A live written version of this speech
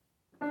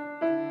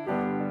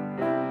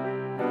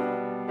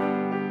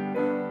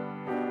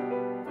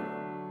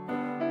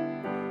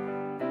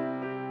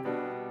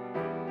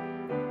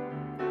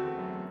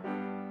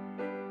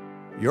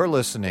You're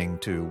listening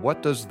to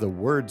What Does the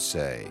Word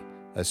Say?,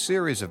 a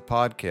series of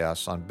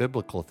podcasts on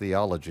biblical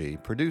theology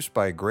produced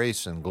by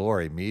Grace and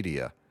Glory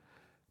Media.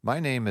 My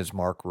name is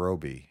Mark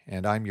Roby,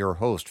 and I'm your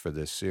host for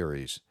this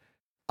series.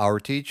 Our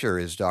teacher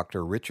is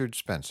Dr. Richard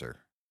Spencer.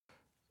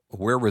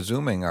 We're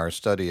resuming our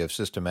study of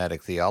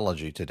systematic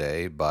theology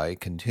today by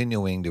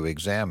continuing to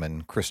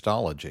examine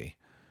Christology.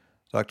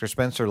 Dr.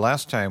 Spencer,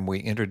 last time we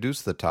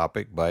introduced the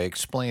topic by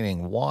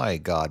explaining why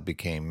God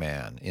became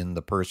man in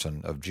the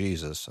person of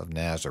Jesus of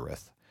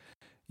Nazareth.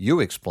 You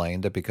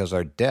explained that because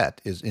our debt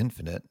is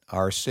infinite,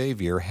 our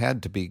Savior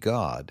had to be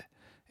God,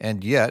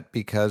 and yet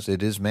because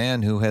it is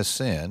man who has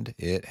sinned,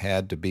 it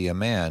had to be a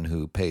man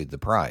who paid the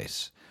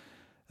price.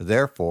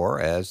 Therefore,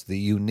 as the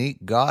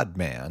unique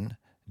God-man,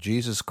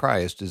 Jesus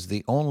Christ is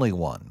the only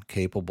one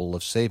capable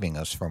of saving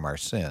us from our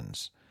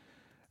sins.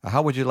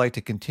 How would you like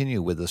to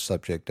continue with the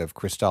subject of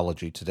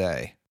Christology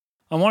today?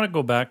 I want to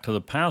go back to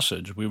the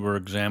passage we were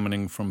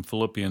examining from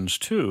Philippians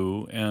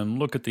 2 and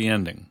look at the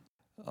ending.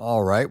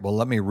 All right, well,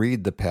 let me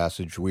read the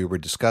passage we were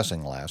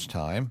discussing last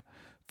time.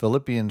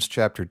 Philippians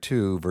chapter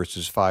 2,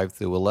 verses 5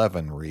 through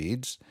 11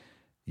 reads,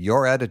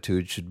 "Your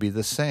attitude should be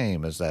the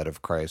same as that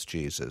of Christ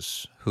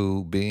Jesus,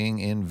 who, being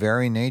in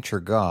very nature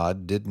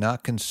God, did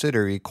not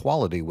consider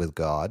equality with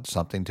God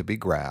something to be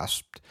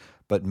grasped,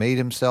 but made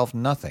himself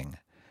nothing,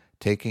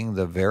 taking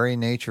the very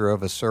nature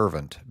of a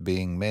servant,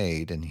 being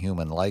made in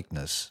human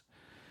likeness.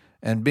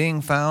 And being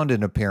found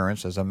in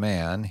appearance as a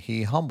man,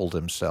 he humbled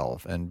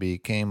himself and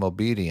became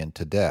obedient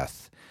to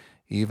death,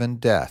 even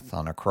death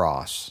on a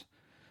cross.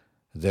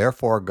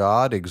 Therefore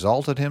God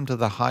exalted him to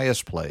the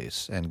highest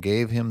place, and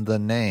gave him the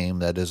name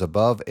that is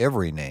above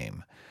every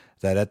name,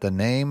 that at the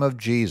name of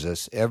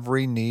Jesus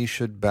every knee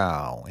should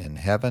bow, in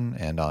heaven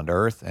and on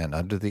earth and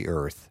under the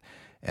earth,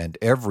 and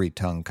every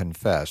tongue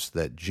confess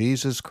that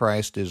Jesus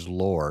Christ is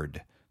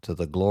Lord, to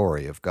the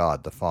glory of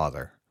God the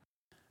Father."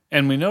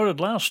 And we noted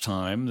last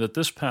time that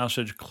this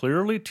passage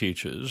clearly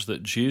teaches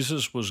that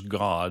Jesus was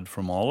God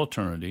from all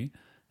eternity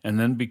and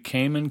then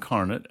became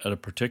incarnate at a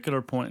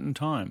particular point in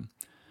time.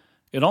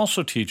 It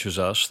also teaches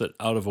us that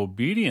out of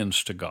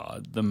obedience to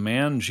God, the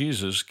man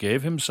Jesus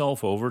gave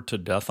himself over to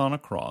death on a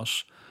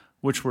cross,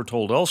 which we're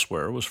told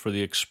elsewhere was for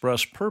the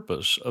express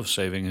purpose of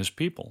saving his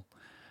people.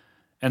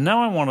 And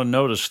now I want to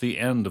notice the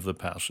end of the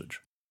passage.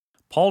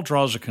 Paul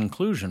draws a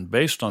conclusion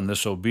based on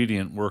this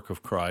obedient work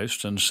of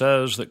Christ and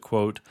says that,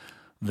 quote,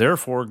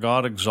 "Therefore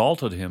God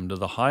exalted him to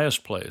the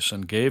highest place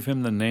and gave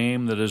him the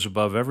name that is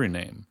above every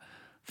name,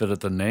 that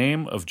at the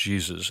name of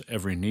Jesus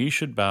every knee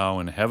should bow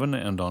in heaven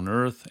and on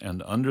earth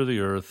and under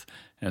the earth,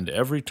 and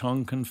every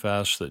tongue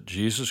confess that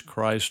Jesus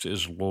Christ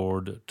is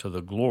Lord, to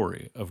the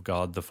glory of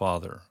God the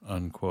Father."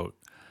 Unquote.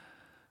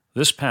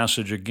 This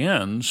passage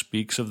again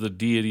speaks of the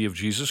deity of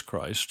Jesus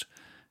Christ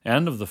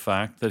and of the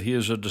fact that he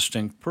is a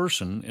distinct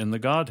person in the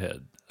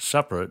Godhead,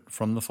 separate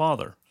from the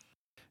Father.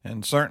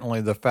 And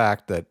certainly the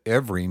fact that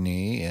every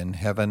knee in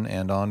heaven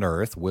and on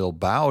earth will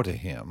bow to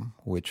him,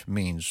 which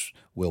means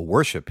will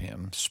worship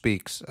him,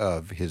 speaks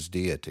of his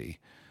deity.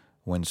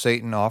 When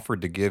Satan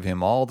offered to give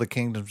him all the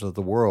kingdoms of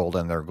the world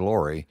and their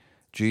glory,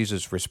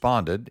 Jesus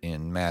responded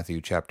in Matthew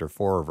chapter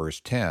 4,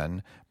 verse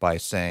 10, by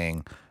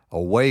saying,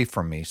 "Away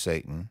from me,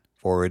 Satan,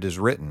 for it is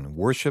written,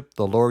 worship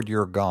the Lord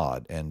your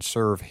God and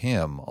serve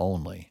him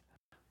only."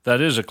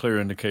 That is a clear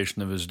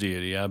indication of his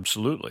deity,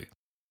 absolutely.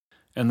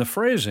 And the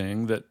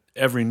phrasing that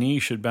every knee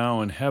should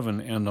bow in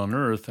heaven and on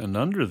earth and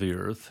under the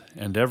earth,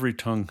 and every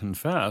tongue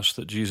confess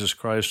that Jesus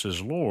Christ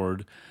is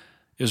Lord,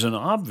 is an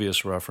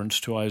obvious reference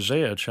to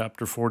Isaiah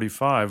chapter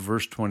 45,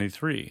 verse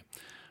 23,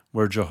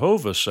 where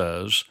Jehovah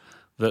says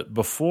that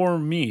before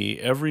me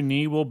every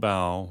knee will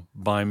bow,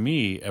 by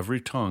me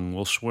every tongue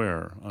will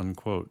swear,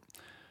 unquote.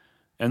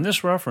 And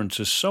this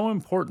reference is so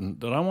important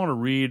that I want to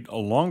read a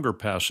longer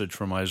passage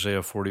from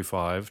Isaiah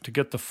 45 to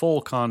get the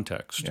full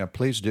context. Yeah,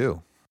 please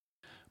do.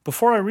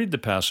 Before I read the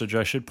passage,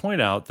 I should point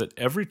out that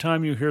every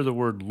time you hear the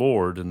word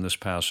Lord in this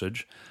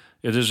passage,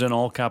 it is in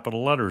all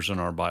capital letters in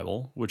our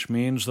Bible, which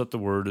means that the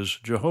word is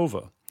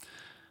Jehovah.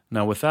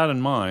 Now, with that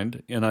in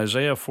mind, in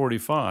Isaiah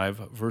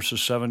 45,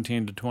 verses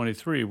 17 to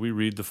 23, we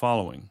read the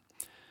following,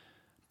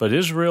 "But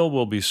Israel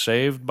will be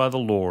saved by the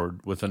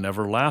Lord with an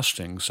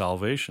everlasting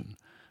salvation.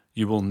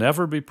 You will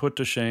never be put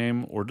to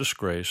shame or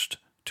disgraced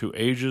to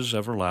ages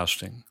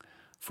everlasting.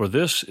 For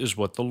this is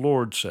what the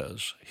Lord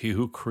says, He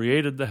who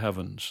created the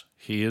heavens,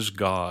 He is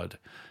God.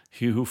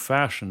 He who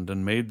fashioned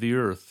and made the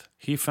earth,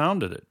 He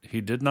founded it.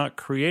 He did not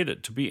create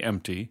it to be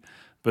empty,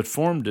 but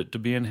formed it to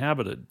be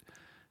inhabited.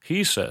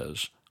 He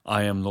says,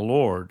 I am the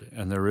Lord,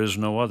 and there is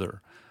no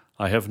other.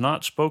 I have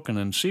not spoken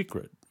in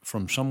secret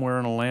from somewhere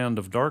in a land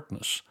of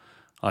darkness.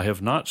 I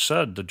have not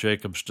said to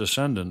Jacob's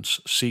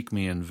descendants, seek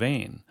me in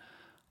vain.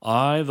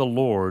 I, the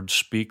Lord,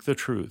 speak the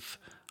truth.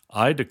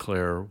 I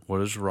declare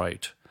what is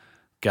right.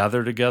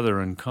 Gather together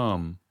and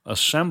come.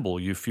 Assemble,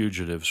 you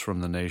fugitives from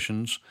the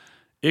nations.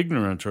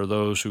 Ignorant are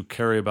those who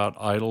carry about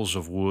idols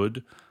of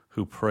wood,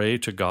 who pray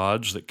to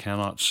gods that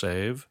cannot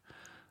save.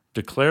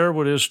 Declare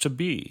what is to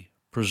be.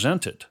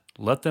 Present it.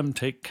 Let them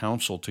take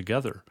counsel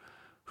together.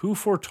 Who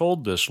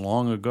foretold this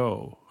long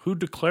ago? Who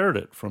declared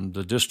it from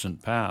the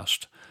distant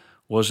past?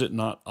 Was it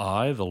not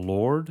I, the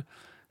Lord?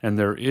 And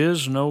there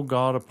is no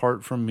God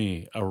apart from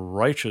me, a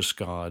righteous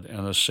God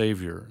and a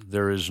Savior.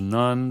 There is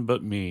none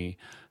but me.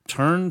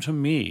 Turn to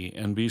me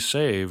and be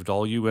saved,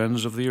 all you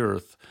ends of the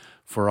earth.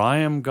 For I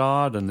am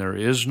God, and there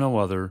is no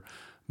other.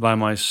 By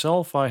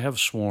myself I have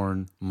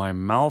sworn, my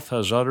mouth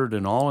has uttered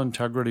in all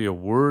integrity a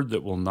word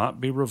that will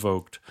not be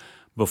revoked.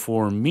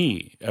 Before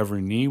me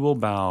every knee will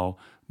bow,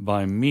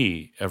 by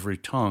me every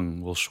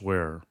tongue will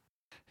swear.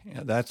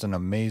 Yeah, that's an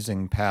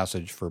amazing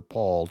passage for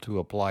Paul to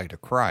apply to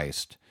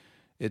Christ.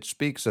 It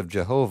speaks of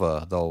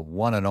Jehovah, the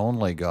one and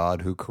only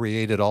God who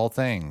created all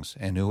things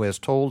and who has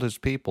told his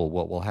people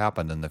what will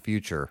happen in the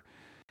future.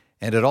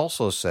 And it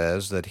also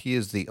says that he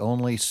is the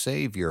only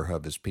Savior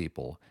of his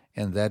people,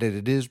 and that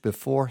it is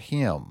before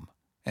him,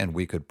 and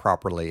we could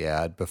properly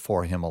add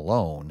before him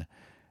alone,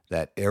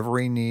 that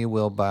every knee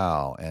will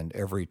bow and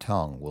every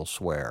tongue will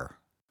swear.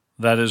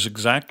 That is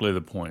exactly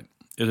the point.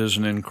 It is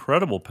an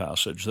incredible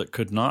passage that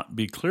could not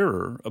be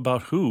clearer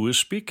about who is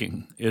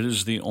speaking. It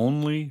is the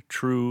only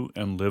true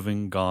and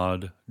living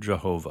God,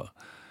 Jehovah.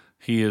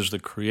 He is the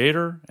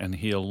Creator, and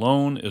He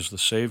alone is the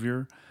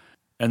Savior.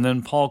 And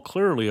then Paul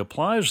clearly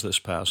applies this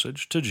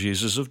passage to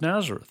Jesus of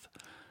Nazareth.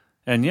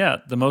 And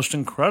yet, the most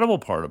incredible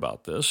part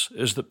about this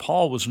is that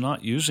Paul was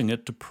not using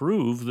it to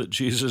prove that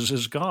Jesus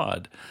is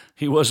God.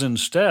 He was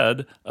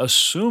instead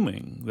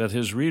assuming that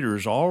his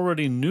readers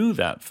already knew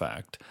that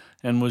fact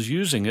and was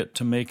using it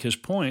to make his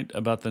point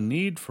about the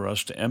need for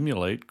us to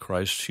emulate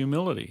Christ's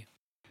humility.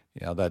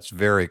 Yeah, that's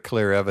very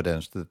clear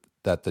evidence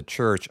that the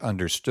church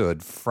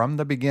understood from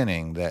the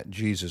beginning that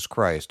Jesus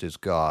Christ is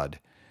God.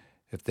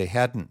 If they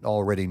hadn't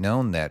already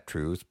known that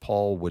truth,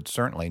 Paul would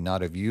certainly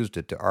not have used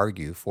it to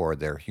argue for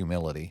their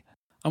humility.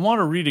 I want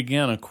to read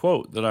again a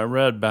quote that I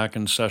read back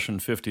in session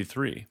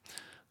 53.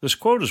 This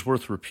quote is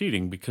worth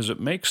repeating because it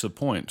makes the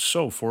point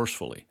so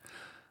forcefully.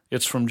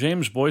 It's from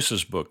James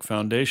Boyce's book,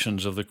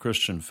 Foundations of the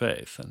Christian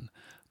Faith, and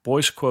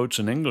Boyce quotes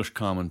an English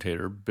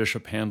commentator,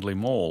 Bishop Handley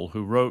Mole,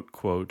 who wrote,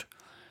 quote,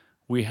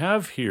 "We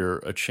have here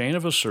a chain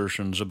of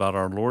assertions about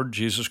our Lord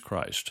Jesus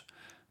Christ,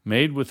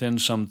 made within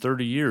some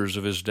 30 years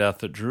of his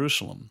death at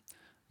Jerusalem,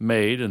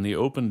 made in the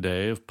open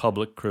day of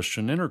public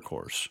Christian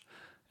intercourse,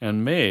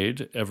 and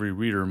made, every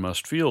reader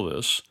must feel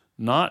this,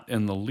 not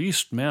in the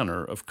least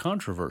manner of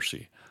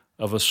controversy,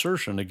 of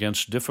assertion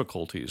against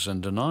difficulties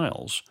and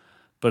denials,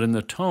 but in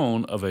the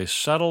tone of a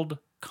settled,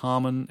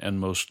 common, and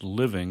most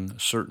living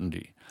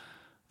certainty.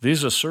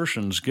 These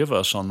assertions give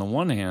us, on the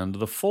one hand,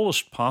 the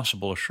fullest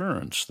possible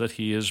assurance that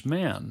he is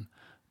man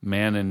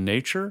in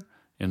nature,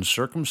 in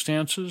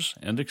circumstances,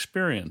 and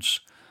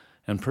experience,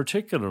 and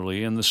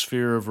particularly in the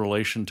sphere of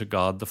relation to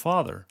God the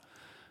Father.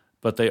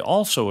 But they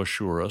also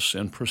assure us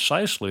in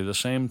precisely the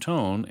same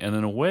tone and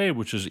in a way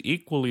which is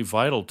equally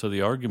vital to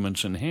the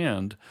arguments in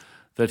hand,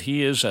 that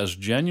he is as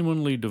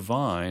genuinely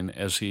divine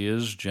as he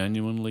is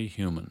genuinely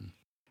human."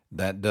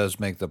 That does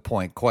make the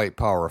point quite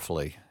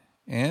powerfully.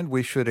 And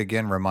we should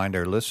again remind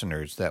our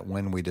listeners that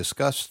when we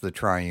discuss the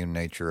triune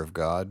nature of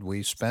God,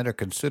 we spent a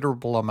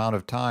considerable amount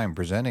of time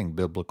presenting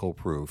biblical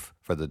proof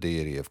for the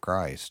deity of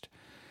Christ.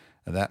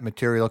 And that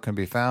material can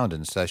be found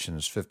in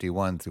sessions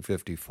 51 through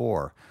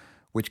 54,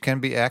 which can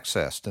be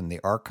accessed in the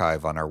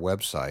archive on our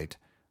website,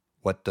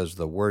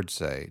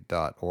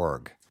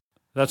 whatdoesthewordsay.org.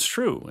 That's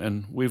true,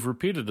 and we've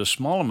repeated a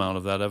small amount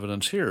of that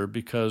evidence here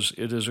because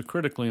it is a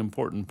critically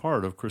important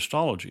part of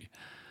Christology.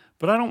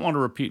 But I don't want to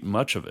repeat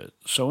much of it,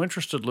 so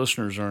interested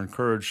listeners are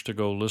encouraged to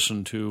go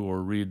listen to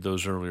or read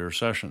those earlier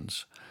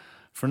sessions.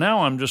 For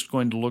now, I'm just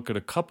going to look at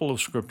a couple of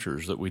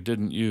scriptures that we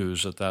didn't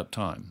use at that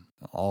time.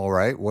 All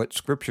right, what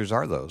scriptures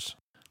are those?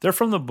 They're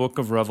from the book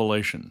of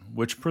Revelation,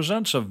 which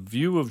presents a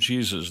view of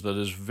Jesus that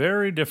is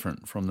very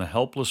different from the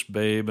helpless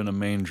babe in a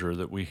manger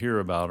that we hear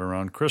about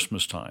around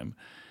Christmas time,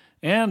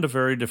 and a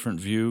very different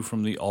view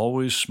from the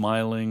always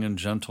smiling and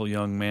gentle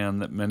young man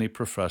that many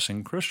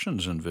professing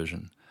Christians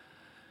envision.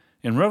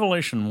 In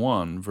Revelation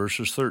 1,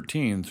 verses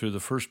 13 through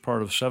the first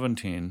part of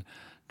 17,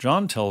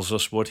 John tells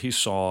us what he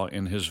saw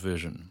in his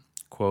vision.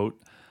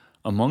 Quote,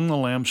 "Among the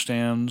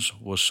lampstands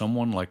was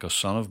someone like a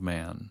son of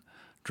man,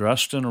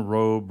 dressed in a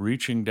robe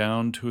reaching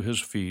down to his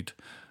feet,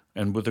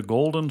 and with a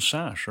golden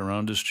sash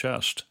around his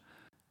chest.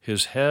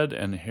 His head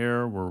and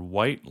hair were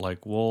white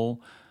like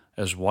wool,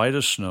 as white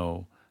as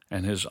snow,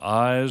 and his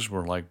eyes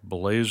were like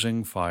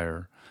blazing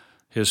fire.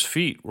 His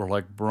feet were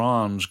like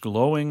bronze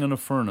glowing in a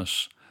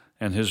furnace,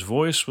 and his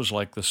voice was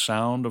like the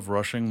sound of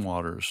rushing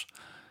waters.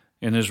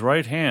 In his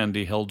right hand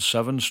he held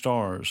 7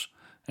 stars,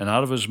 and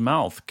out of his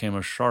mouth came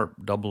a sharp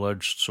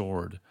double-edged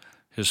sword.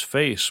 His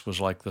face was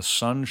like the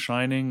sun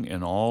shining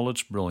in all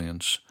its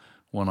brilliance.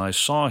 When I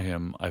saw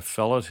him, I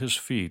fell at his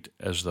feet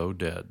as though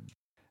dead."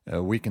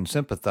 We can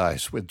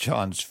sympathize with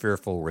John's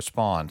fearful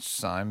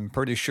response. I'm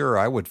pretty sure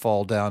I would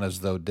fall down as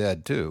though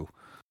dead, too.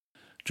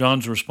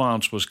 John's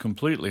response was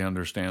completely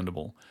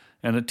understandable,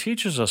 and it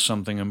teaches us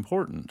something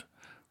important.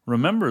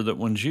 Remember that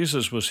when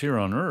Jesus was here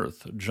on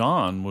earth,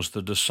 John was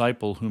the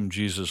disciple whom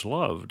Jesus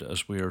loved,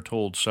 as we are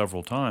told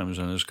several times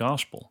in his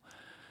gospel.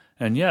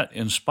 And yet,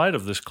 in spite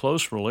of this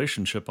close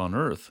relationship on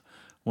earth,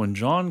 when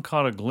John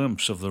caught a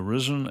glimpse of the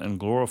risen and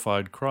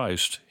glorified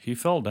Christ, he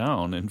fell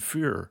down in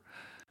fear.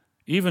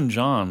 Even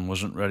John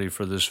wasn't ready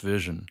for this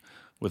vision.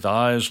 With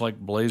eyes like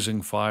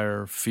blazing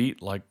fire,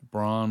 feet like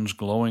bronze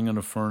glowing in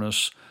a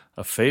furnace,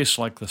 a face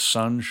like the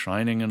sun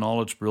shining in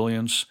all its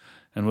brilliance,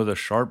 and with a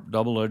sharp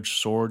double-edged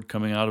sword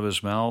coming out of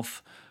his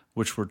mouth,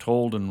 which we're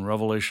told in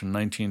Revelation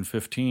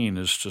 19:15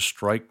 is to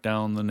strike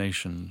down the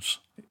nations.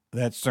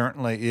 That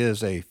certainly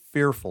is a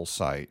fearful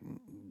sight.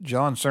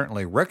 John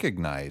certainly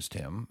recognized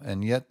him,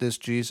 and yet this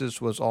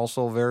Jesus was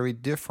also very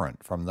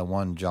different from the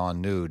one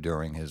John knew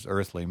during his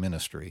earthly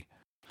ministry.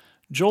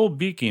 Joel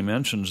Beeke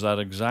mentions that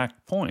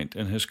exact point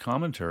in his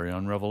commentary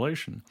on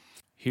Revelation.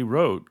 He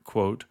wrote,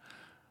 quote,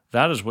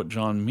 "That is what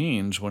John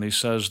means when he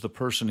says the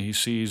person he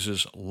sees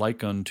is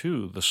like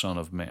unto the Son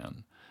of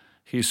Man.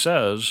 He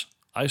says,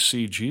 I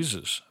see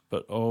Jesus,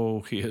 but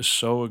oh, he is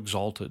so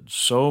exalted,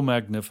 so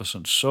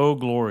magnificent, so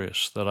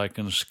glorious that I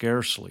can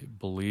scarcely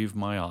believe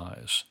my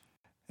eyes."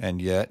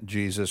 And yet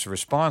Jesus'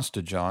 response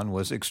to John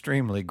was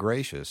extremely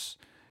gracious.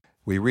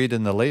 We read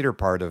in the later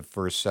part of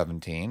verse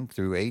 17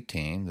 through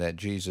 18 that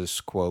Jesus,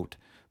 quote,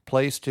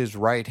 placed his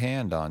right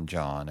hand on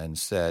John and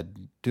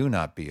said, "Do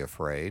not be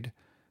afraid.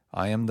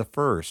 I am the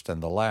first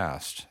and the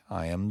last.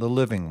 I am the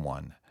living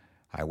one.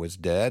 I was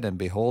dead, and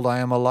behold, I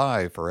am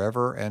alive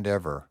forever and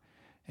ever.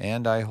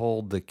 And I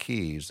hold the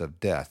keys of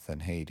death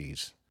and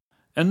Hades."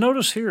 And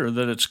notice here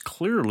that it's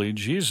clearly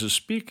Jesus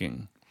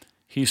speaking.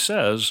 He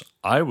says,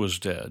 I was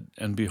dead,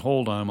 and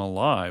behold, I am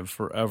alive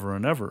forever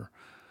and ever.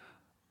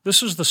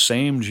 This is the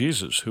same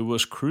Jesus who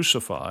was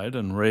crucified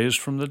and raised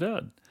from the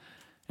dead.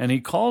 And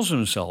he calls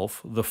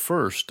himself the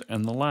first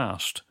and the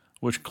last,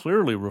 which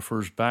clearly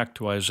refers back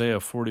to Isaiah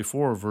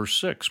 44, verse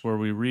 6, where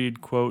we read,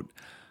 quote,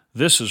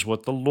 "This is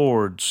what the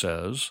Lord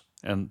says,"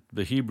 and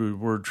the Hebrew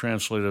word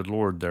translated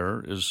Lord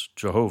there is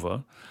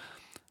Jehovah.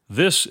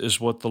 "This is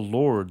what the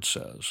Lord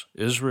says,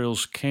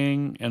 Israel's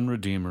King and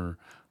Redeemer,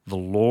 the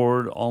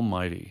Lord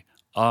Almighty.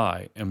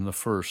 I am the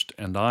first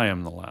and I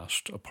am the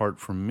last. Apart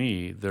from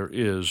me, there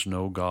is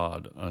no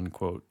God,"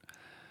 unquote.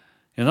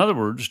 In other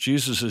words,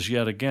 Jesus is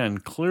yet again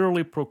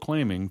clearly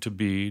proclaiming to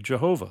be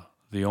Jehovah,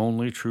 the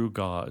only true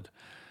God.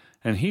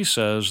 And he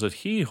says that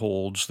he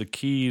holds the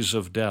keys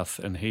of death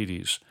and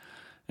Hades.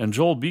 And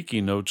Joel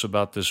Beeke notes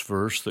about this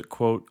verse that,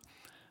 quote,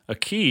 "A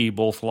key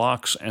both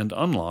locks and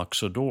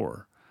unlocks a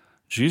door."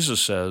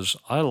 Jesus says,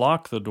 "I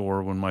lock the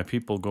door when my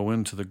people go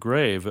into the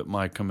grave at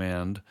my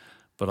command,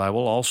 but I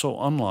will also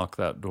unlock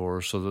that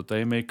door so that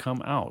they may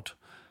come out.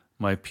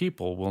 My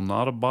people will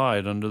not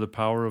abide under the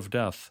power of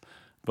death,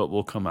 but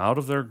will come out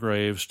of their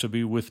graves to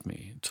be with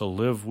me, to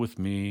live with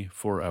me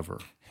forever."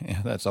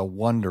 Yeah, that's a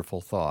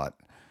wonderful thought.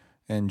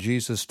 And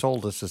Jesus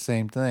told us the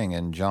same thing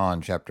in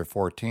John chapter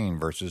 14,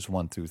 verses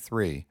 1 through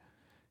 3.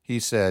 He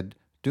said,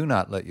 "Do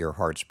not let your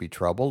hearts be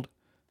troubled.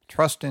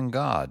 Trust in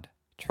God.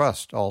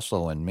 Trust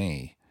also in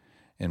me.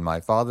 In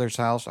my Father's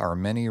house are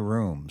many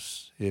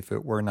rooms. If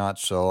it were not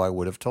so, I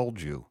would have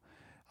told you.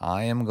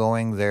 I am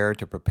going there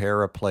to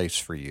prepare a place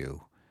for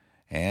you.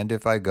 And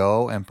if I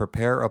go and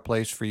prepare a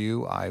place for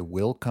you, I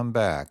will come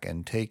back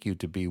and take you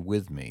to be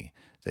with me,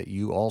 that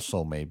you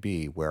also may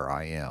be where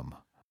I am."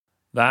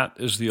 That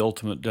is the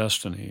ultimate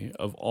destiny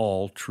of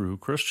all true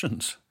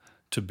Christians,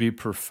 to be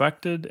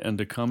perfected and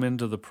to come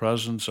into the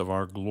presence of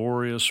our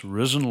glorious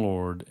risen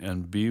Lord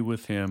and be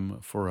with him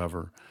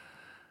forever.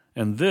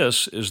 And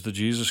this is the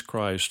Jesus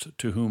Christ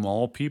to whom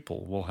all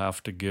people will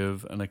have to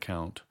give an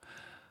account.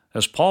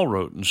 As Paul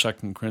wrote in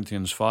 2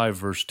 Corinthians 5,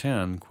 verse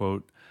 10,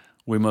 quote,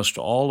 "We must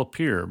all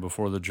appear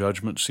before the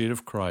judgment seat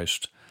of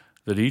Christ,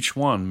 that each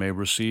one may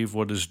receive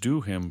what is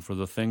due him for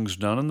the things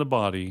done in the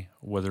body,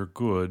 whether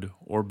good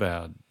or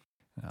bad."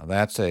 Now,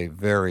 that's a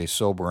very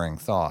sobering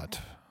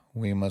thought.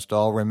 We must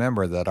all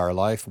remember that our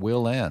life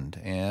will end,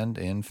 and,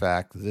 in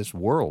fact, this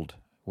world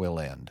will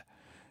end.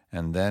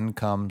 And then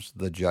comes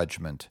the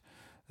judgment.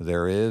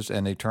 There is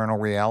an eternal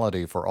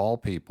reality for all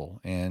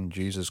people, and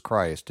Jesus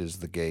Christ is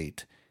the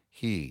gate.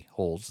 He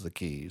holds the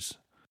keys.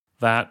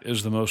 That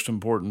is the most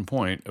important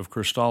point of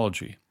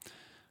Christology.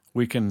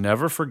 We can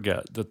never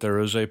forget that there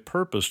is a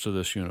purpose to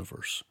this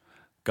universe.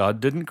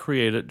 God didn't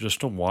create it just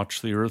to watch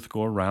the earth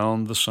go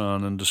around the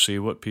sun and to see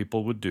what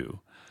people would do.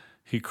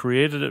 He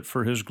created it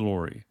for his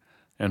glory,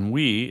 and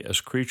we,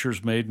 as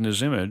creatures made in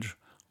his image,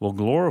 will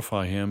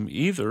glorify him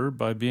either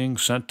by being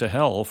sent to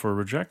hell for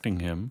rejecting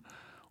him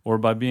or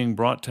by being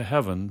brought to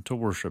heaven to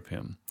worship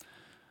him.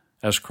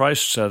 As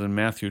Christ said in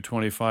Matthew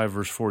 25,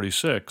 verse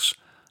 46,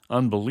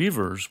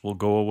 unbelievers will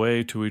go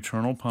away to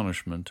eternal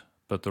punishment,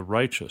 but the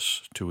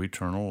righteous to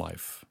eternal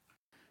life.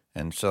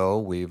 And so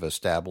we've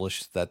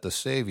established that the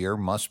Savior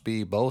must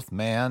be both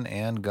man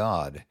and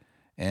God,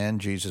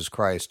 and Jesus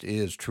Christ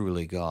is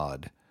truly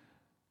God.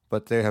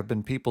 But there have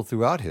been people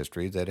throughout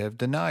history that have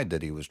denied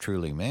that he was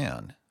truly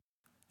man.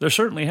 There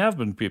certainly have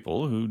been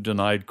people who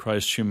denied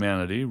Christ's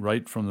humanity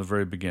right from the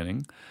very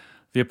beginning.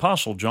 The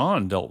Apostle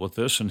John dealt with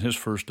this in his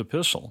first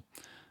epistle.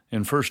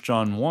 In 1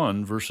 John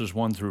 1, verses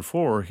 1 through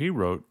 4, he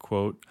wrote,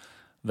 quote,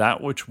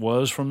 that which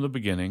was from the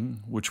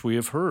beginning, which we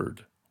have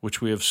heard,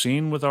 which we have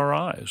seen with our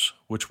eyes,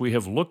 which we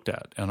have looked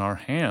at, and our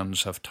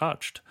hands have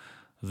touched.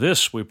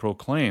 This we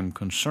proclaim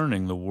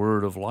concerning the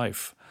word of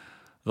life.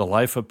 The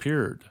life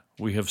appeared,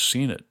 we have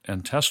seen it,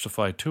 and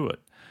testify to it.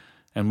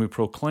 And we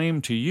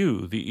proclaim to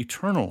you the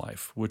eternal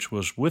life, which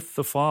was with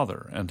the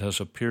Father and has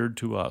appeared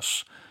to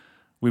us.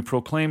 We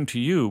proclaim to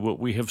you what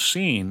we have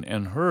seen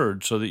and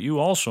heard, so that you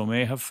also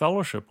may have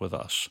fellowship with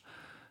us.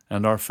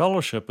 And our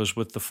fellowship is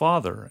with the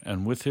Father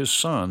and with his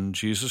Son,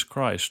 Jesus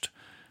Christ.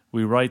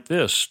 We write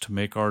this to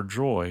make our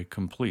joy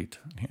complete.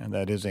 And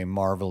that is a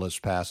marvelous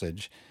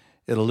passage.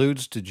 It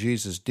alludes to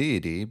Jesus'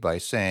 deity by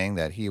saying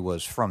that he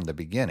was from the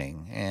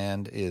beginning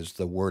and is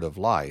the word of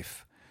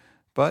life.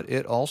 But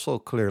it also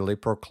clearly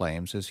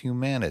proclaims his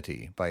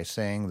humanity by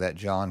saying that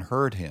John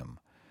heard him,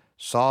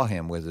 saw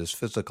him with his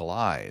physical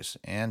eyes,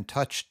 and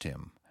touched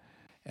him.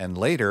 And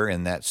later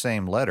in that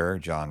same letter,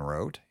 John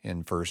wrote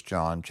in 1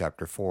 John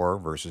chapter 4,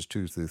 verses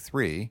 2 through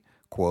 3,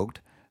 quote,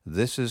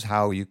 "This is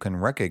how you can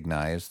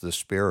recognize the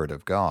Spirit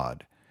of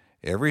God.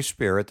 Every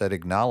spirit that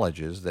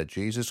acknowledges that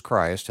Jesus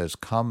Christ has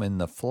come in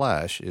the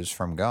flesh is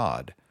from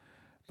God,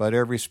 but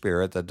every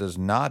spirit that does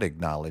not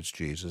acknowledge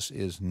Jesus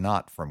is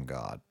not from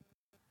God."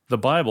 The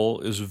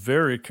Bible is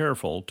very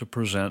careful to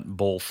present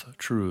both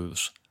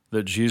truths,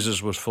 that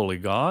Jesus was fully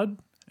God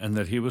and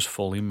that he was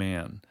fully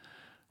man.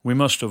 We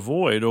must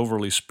avoid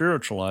overly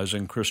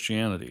spiritualizing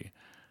Christianity.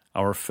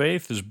 Our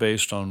faith is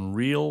based on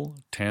real,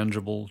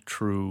 tangible,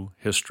 true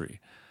history,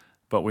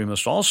 but we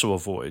must also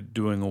avoid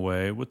doing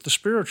away with the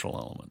spiritual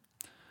element.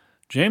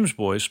 James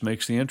Boyce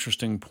makes the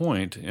interesting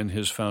point in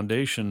his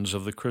Foundations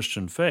of the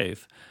Christian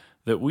Faith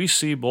that we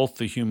see both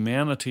the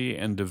humanity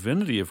and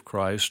divinity of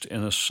Christ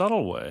in a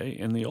subtle way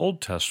in the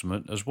Old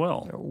Testament as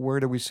well. Where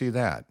do we see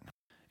that?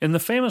 In the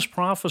famous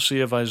prophecy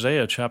of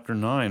Isaiah chapter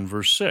 9,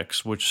 verse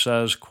 6, which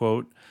says,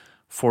 quote,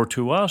 "For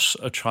to us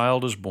a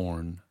child is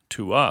born,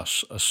 to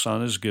us a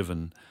son is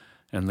given,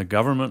 and the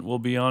government will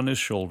be on his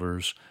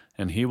shoulders,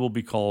 and he will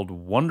be called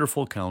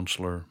Wonderful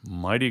Counselor,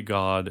 Mighty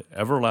God,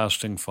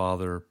 Everlasting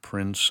Father,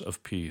 Prince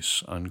of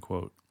Peace,"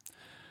 unquote.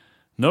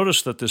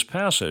 Notice that this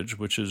passage,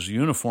 which is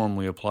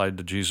uniformly applied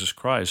to Jesus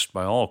Christ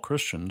by all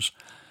Christians,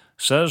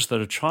 says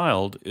that a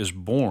child is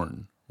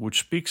born, which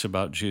speaks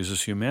about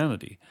Jesus'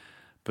 humanity.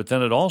 But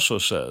then it also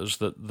says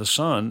that the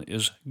Son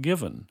is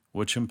given,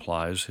 which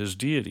implies his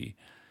deity.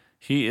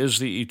 He is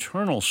the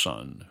eternal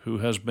Son who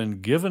has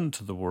been given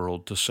to the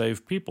world to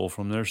save people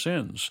from their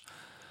sins.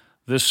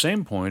 This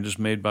same point is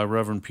made by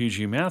Reverend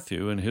P.G.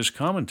 Matthew in his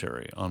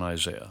commentary on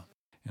Isaiah.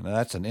 And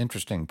that's an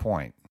interesting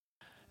point.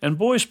 And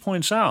Boyce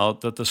points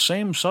out that the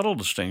same subtle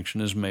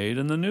distinction is made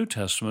in the New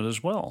Testament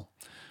as well.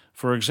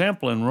 For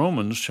example, in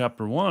Romans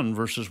chapter 1,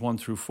 verses 1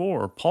 through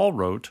 4, Paul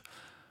wrote,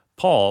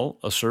 "Paul,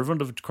 a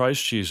servant of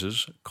Christ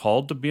Jesus,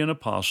 called to be an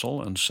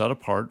apostle and set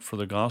apart for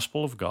the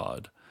gospel of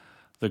God,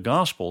 the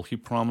gospel he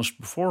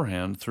promised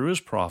beforehand through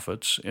his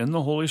prophets in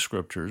the Holy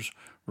Scriptures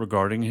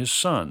regarding his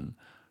Son,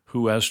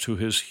 who as to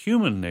his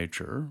human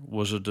nature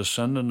was a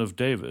descendant of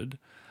David,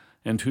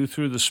 and who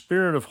through the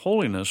Spirit of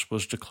holiness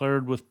was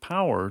declared with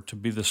power to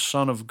be the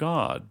Son of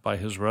God by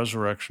his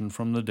resurrection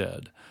from the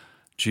dead,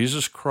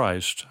 Jesus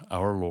Christ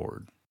our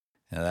Lord."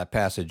 Now that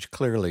passage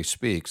clearly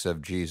speaks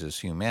of Jesus'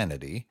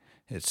 humanity.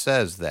 It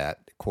says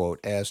that, quote,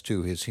 "as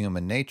to his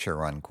human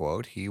nature,"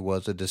 unquote, he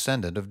was a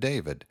descendant of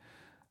David.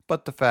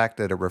 But the fact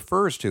that it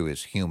refers to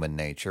his human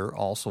nature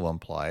also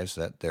implies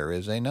that there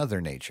is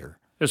another nature.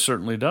 It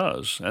certainly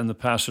does, and the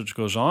passage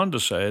goes on to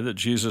say that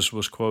Jesus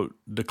was, quote,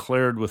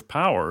 "declared with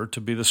power to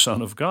be the Son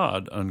of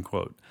God,"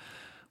 unquote,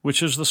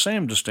 which is the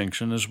same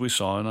distinction as we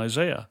saw in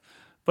Isaiah,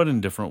 but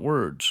in different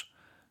words.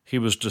 He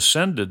was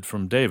descended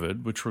from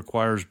David, which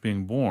requires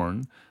being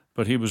born,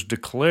 but he was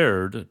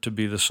declared to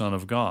be the Son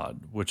of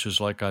God, which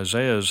is like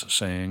Isaiah's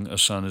saying, "A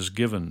son is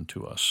given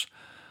to us."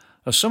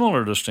 A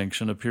similar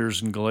distinction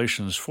appears in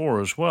Galatians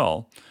 4 as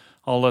well.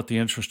 I'll let the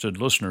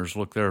interested listeners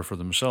look there for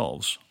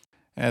themselves.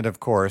 And of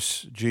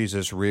course,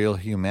 Jesus' real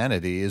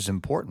humanity is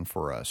important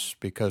for us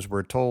because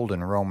we're told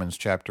in Romans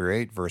chapter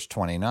 8, verse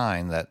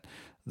 29, that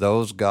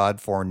those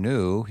God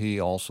foreknew, he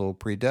also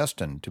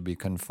predestined to be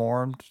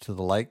conformed to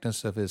the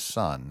likeness of his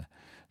Son,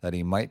 that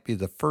he might be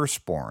the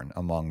firstborn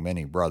among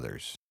many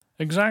brothers.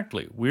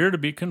 Exactly. We're to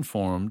be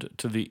conformed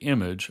to the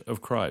image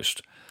of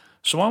Christ.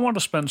 So I want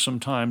to spend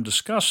some time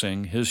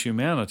discussing his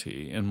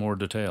humanity in more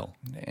detail.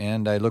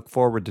 And I look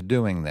forward to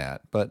doing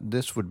that, but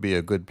this would be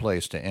a good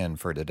place to end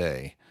for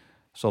today.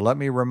 So let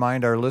me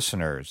remind our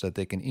listeners that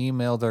they can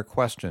email their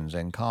questions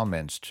and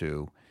comments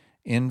to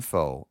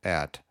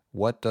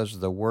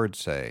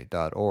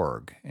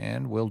info@whatdoesthewordsay.org,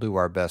 and we'll do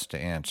our best to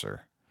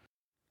answer.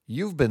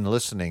 You've been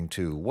listening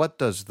to What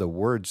Does the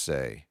Word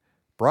Say?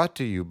 Brought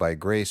to you by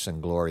Grace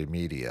and Glory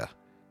Media,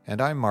 and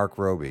I'm Mark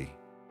Roby.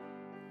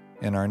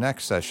 In our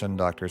next session,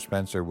 Dr.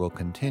 Spencer will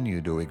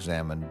continue to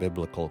examine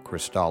biblical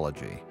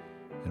Christology,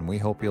 and we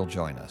hope you'll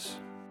join us.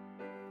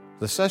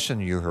 The session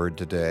you heard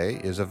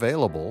today is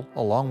available,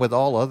 along with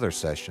all other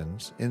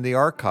sessions, in the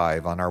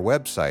archive on our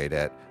website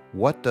at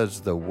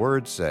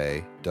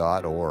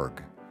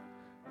whatdoesthewordsay.org.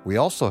 We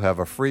also have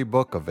a free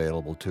book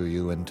available to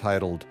you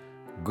entitled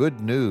Good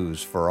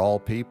News for All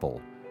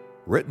People,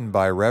 written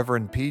by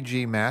Reverend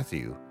P.G.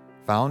 Matthew,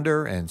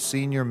 founder and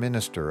senior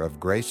minister of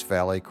Grace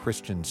Valley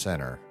Christian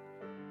Center.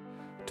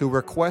 To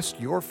request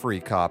your free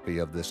copy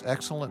of this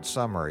excellent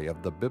summary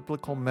of the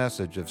biblical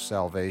message of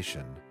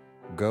salvation,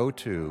 go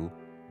to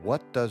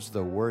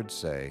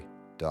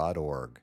whatdoesthewordsay.org.